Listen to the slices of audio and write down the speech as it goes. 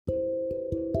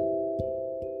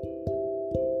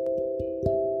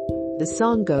The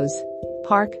song goes,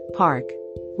 "Park, park.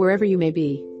 Wherever you may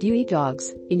be, do you eat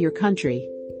dogs in your country?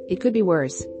 It could be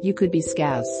worse, you could be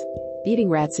scouse. Eating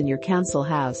rats in your council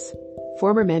house."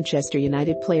 Former Manchester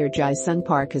United player Jae Sung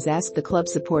Park has asked the club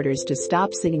supporters to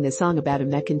stop singing the song about him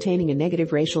that containing a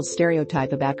negative racial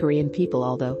stereotype about Korean people,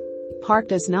 although Park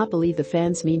does not believe the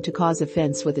fans mean to cause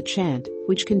offense with the chant,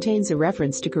 which contains a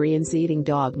reference to Koreans eating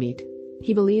dog meat.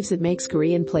 He believes it makes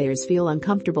Korean players feel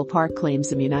uncomfortable. Park claims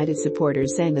some United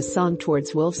supporters sang the song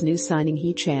towards Wolves' new signing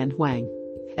Hee Chan-hwang,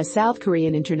 a South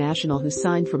Korean international who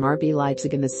signed from RB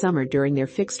Leipzig in the summer during their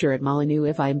fixture at Molineux.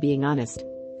 "If I am being honest,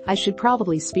 I should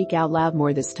probably speak out loud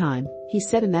more this time," he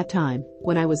said. "In that time,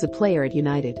 when I was a player at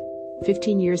United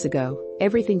 15 years ago,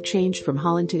 everything changed from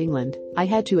Holland to England. I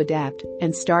had to adapt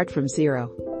and start from zero.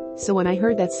 So when I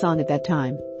heard that song at that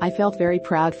time, I felt very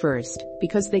proud first,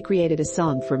 because they created a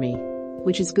song for me,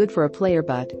 which is good for a player,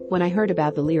 but when I heard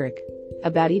about the lyric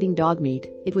about eating dog meat,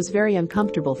 it was very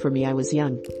uncomfortable for me. I was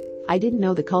young. I didn't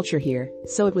know the culture here,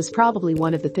 so it was probably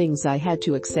one of the things I had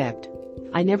to accept.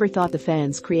 I never thought the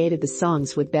fans created the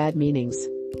songs with bad meanings.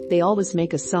 They always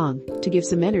make a song to give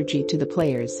some energy to the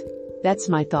players. That's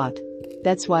my thought.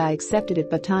 That's why I accepted it,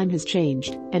 but time has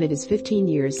changed, and it is 15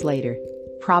 years later.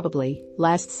 Probably,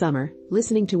 last summer,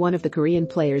 listening to one of the Korean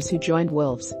players who joined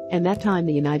Wolves, and that time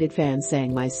the United fans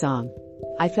sang my song.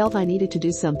 I felt I needed to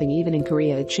do something. Even in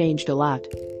Korea it changed a lot.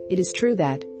 It is true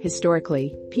that,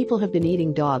 historically, people have been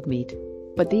eating dog meat.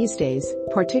 But these days,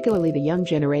 particularly the young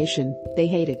generation, they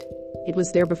hate it. It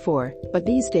was there before, but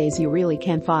these days you really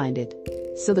can't find it.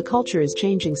 So the culture is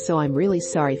changing, so I'm really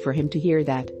sorry for him to hear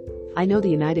that. I know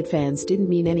the United fans didn't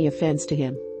mean any offense to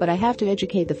him, but I have to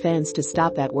educate the fans to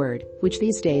stop that word, which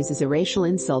these days is a racial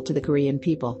insult to the Korean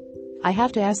people. I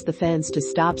have to ask the fans to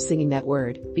stop singing that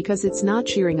word, because it's not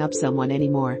cheering up someone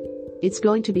anymore. It's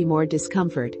going to be more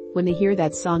discomfort when they hear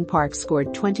that song." Park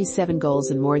scored 27 goals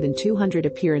and more than 200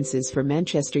 appearances for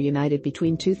Manchester United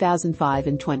between 2005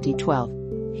 and 2012.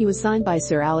 He was signed by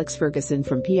Sir Alex Ferguson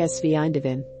from PSV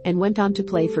Eindhoven and went on to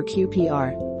play for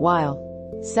QPR, while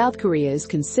South Korea is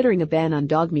considering a ban on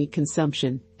dog meat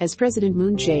consumption, as President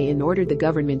Moon Jae-in ordered the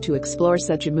government to explore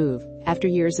such a move, after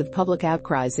years of public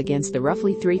outcries against the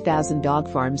roughly 3,000 dog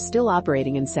farms still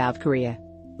operating in South Korea.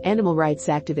 Animal rights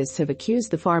activists have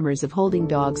accused the farmers of holding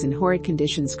dogs in horrid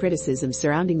conditions. Criticism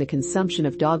surrounding the consumption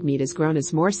of dog meat has grown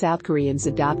as more South Koreans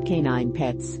adopt canine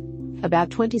pets.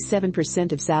 About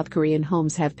 27% of South Korean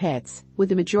homes have pets, with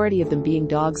the majority of them being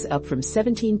dogs, up from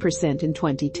 17% in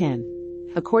 2010.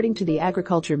 According to the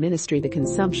Agriculture Ministry, the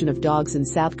consumption of dogs in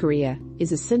South Korea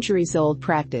is a centuries-old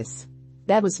practice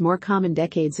that was more common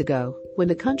decades ago, when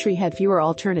the country had fewer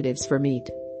alternatives for meat.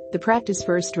 The practice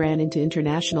first ran into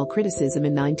international criticism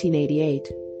in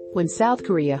 1988, when South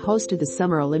Korea hosted the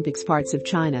Summer Olympics. Parts of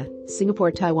China,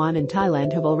 Singapore, Taiwan and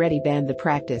Thailand have already banned the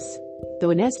practice,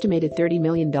 though an estimated 30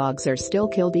 million dogs are still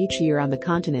killed each year on the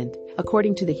continent,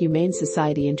 according to the Humane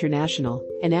Society International,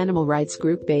 an animal rights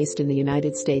group based in the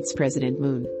United States. President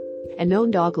Moon, a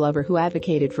known dog lover who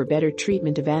advocated for better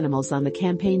treatment of animals on the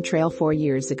campaign trail 4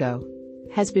 years ago,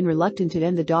 has been reluctant to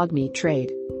end the dog meat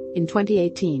trade. In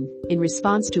 2018, in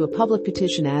response to a public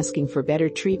petition asking for better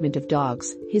treatment of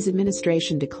dogs, his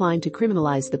administration declined to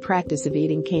criminalize the practice of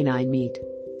eating canine meat,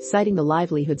 citing the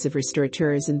livelihoods of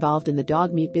restaurateurs involved in the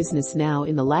dog meat business. Now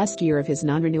in the last year of his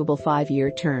non-renewable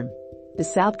 5-year term, the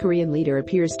South Korean leader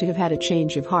appears to have had a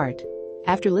change of heart.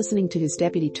 After listening to his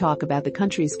deputy talk about the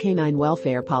country's canine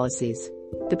welfare policies,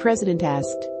 the president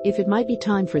asked if it might be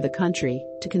time for the country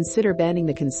to consider banning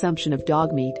the consumption of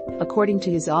dog meat. According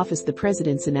to his office, the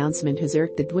president's announcement has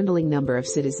irked the dwindling number of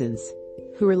citizens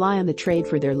who rely on the trade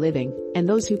for their living, and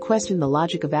those who question the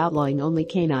logic of outlawing only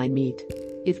canine meat.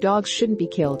 If dogs shouldn't be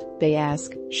killed, they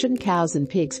ask, shouldn't cows and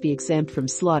pigs be exempt from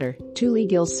slaughter? Lee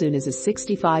Gil-soon is a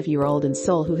 65-year-old in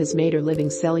Seoul who has made her living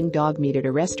selling dog meat at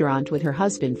a restaurant with her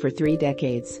husband for 3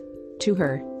 decades. To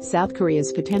her, South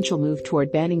Korea's potential move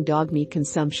toward banning dog meat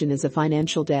consumption is a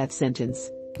financial death sentence.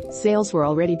 Sales were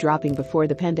already dropping before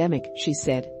the pandemic, she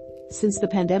said. Since the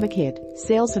pandemic hit,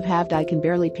 sales have halved. I can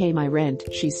barely pay my rent,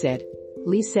 she said.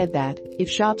 Lee said that, if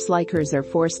shops like hers are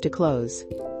forced to close,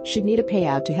 she'd need a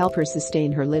payout to help her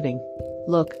sustain her living.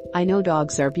 Look, I know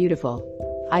dogs are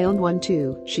beautiful. I own one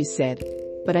too, she said.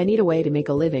 But I need a way to make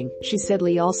a living, she said.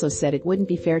 Lee also said it wouldn't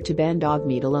be fair to ban dog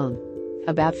meat alone.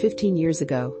 About 15 years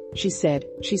ago, she said,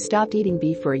 she stopped eating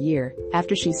beef for a year,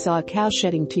 after she saw a cow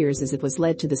shedding tears as it was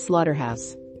led to the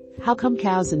slaughterhouse. How come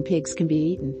cows and pigs can be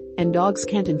eaten, and dogs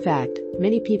can't? In fact,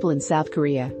 many people in South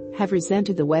Korea have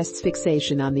resented the West's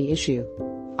fixation on the issue.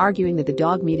 arguing that the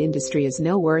dog meat industry is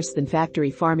no worse than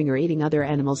factory farming or eating other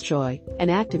animals. Choi, an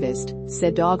activist,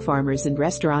 said dog farmers and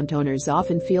restaurant owners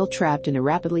often feel trapped in a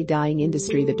rapidly dying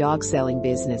industry. The dog selling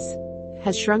business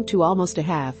has shrunk to almost a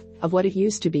half of what it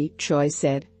used to be, Choi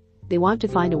said. They want to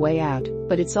find a way out,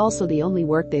 but it's also the only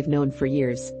work they've known for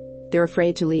years. They're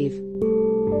afraid to leave.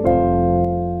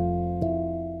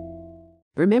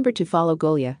 Remember to follow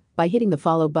Golia by hitting the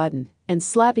follow button and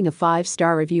slapping a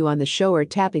 5-star review on the show or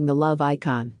tapping the love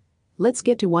icon. Let's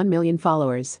get to 1 million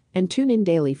followers and tune in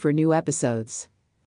daily for new episodes.